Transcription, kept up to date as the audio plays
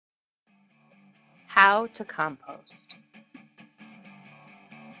How to compost.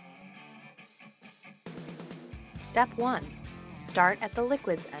 Step 1. Start at the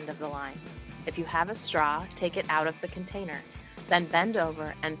liquids end of the line. If you have a straw, take it out of the container. Then bend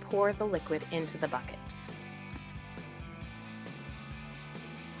over and pour the liquid into the bucket.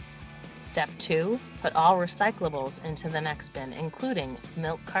 Step 2. Put all recyclables into the next bin, including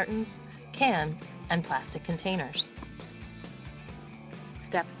milk cartons, cans, and plastic containers.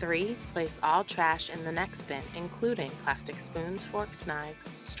 Step 3. Place all trash in the next bin, including plastic spoons, forks, knives,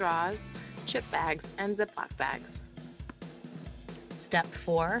 straws, chip bags, and Ziploc bags. Step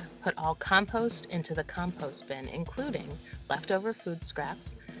 4. Put all compost into the compost bin, including leftover food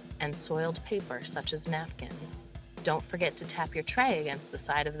scraps and soiled paper such as napkins. Don't forget to tap your tray against the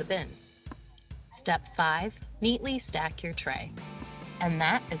side of the bin. Step 5. Neatly stack your tray. And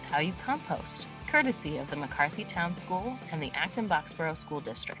that is how you compost, courtesy of the McCarthy Town School and the Acton-Boxborough School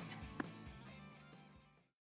District.